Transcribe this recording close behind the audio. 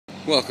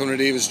Welcome to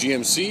Davis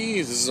GMC.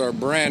 This is our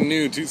brand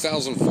new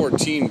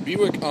 2014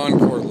 Buick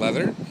Encore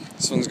leather.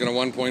 This one's got a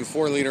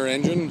 1.4 liter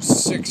engine,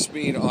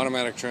 6-speed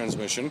automatic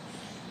transmission,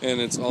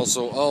 and it's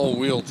also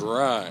all-wheel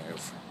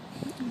drive.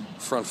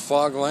 Front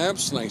fog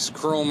lamps, nice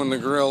chrome in the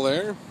grille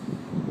there.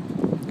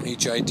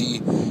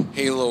 HID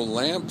halo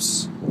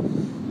lamps.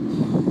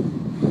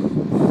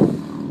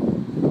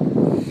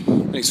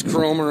 Nice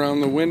chrome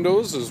around the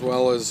windows as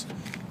well as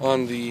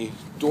on the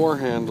door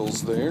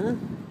handles there.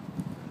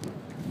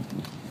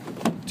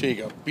 Take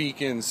a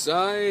peek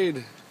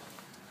inside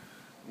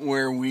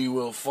where we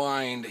will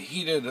find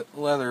heated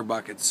leather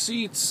bucket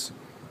seats,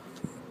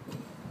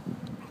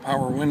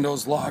 power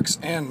windows, locks,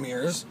 and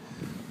mirrors.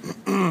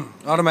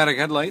 Automatic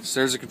headlights.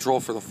 There's a control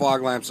for the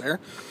fog lamps there.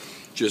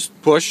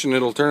 Just push and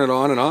it'll turn it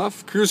on and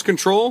off. Cruise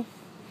control.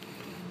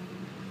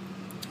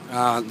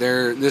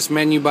 This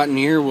menu button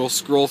here will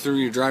scroll through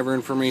your driver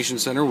information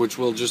center, which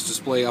will just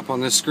display up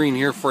on this screen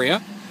here for you.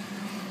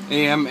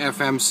 AM,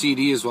 FM,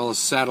 CD, as well as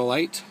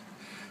satellite.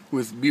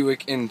 With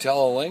Buick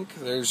IntelliLink,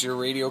 there's your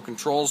radio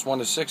controls. 1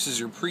 to 6 is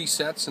your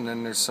presets, and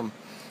then there's some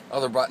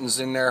other buttons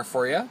in there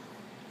for you.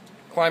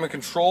 Climate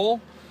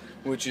control,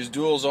 which is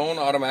dual zone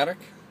automatic.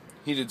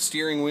 Heated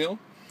steering wheel.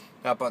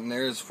 That button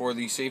there is for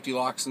the safety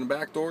locks in the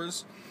back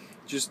doors.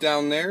 Just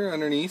down there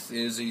underneath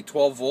is a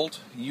 12-volt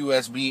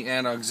USB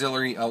and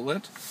auxiliary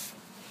outlet.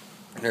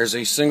 There's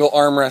a single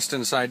armrest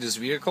inside this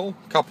vehicle,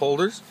 cup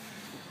holders,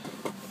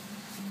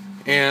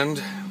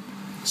 and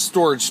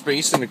storage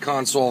space in the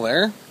console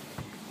there.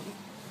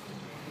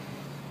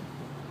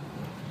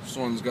 This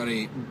one's got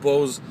a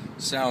Bose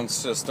sound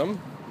system,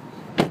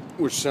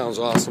 which sounds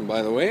awesome,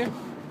 by the way.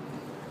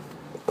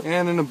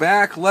 And in the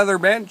back, leather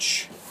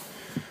bench,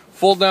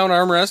 fold down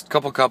armrest,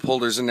 couple cup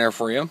holders in there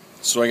for you.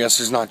 So I guess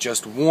there's not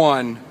just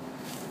one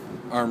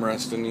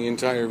armrest in the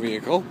entire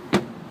vehicle.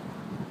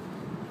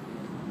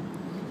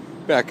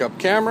 Backup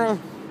camera.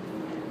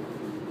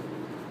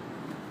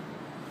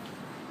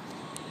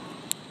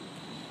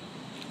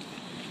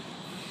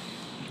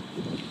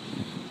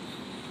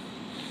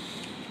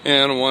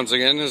 And once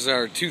again, this is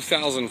our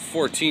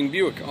 2014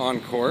 Buick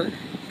Encore.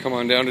 Come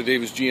on down to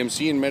Davis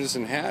GMC in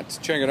Medicine Hat.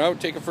 Check it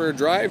out, take it for a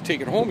drive, take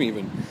it home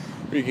even.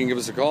 Or you can give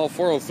us a call,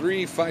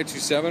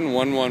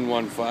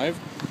 403-527-1115.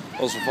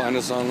 Also find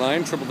us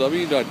online,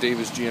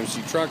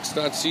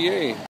 www.davisgmctrucks.ca.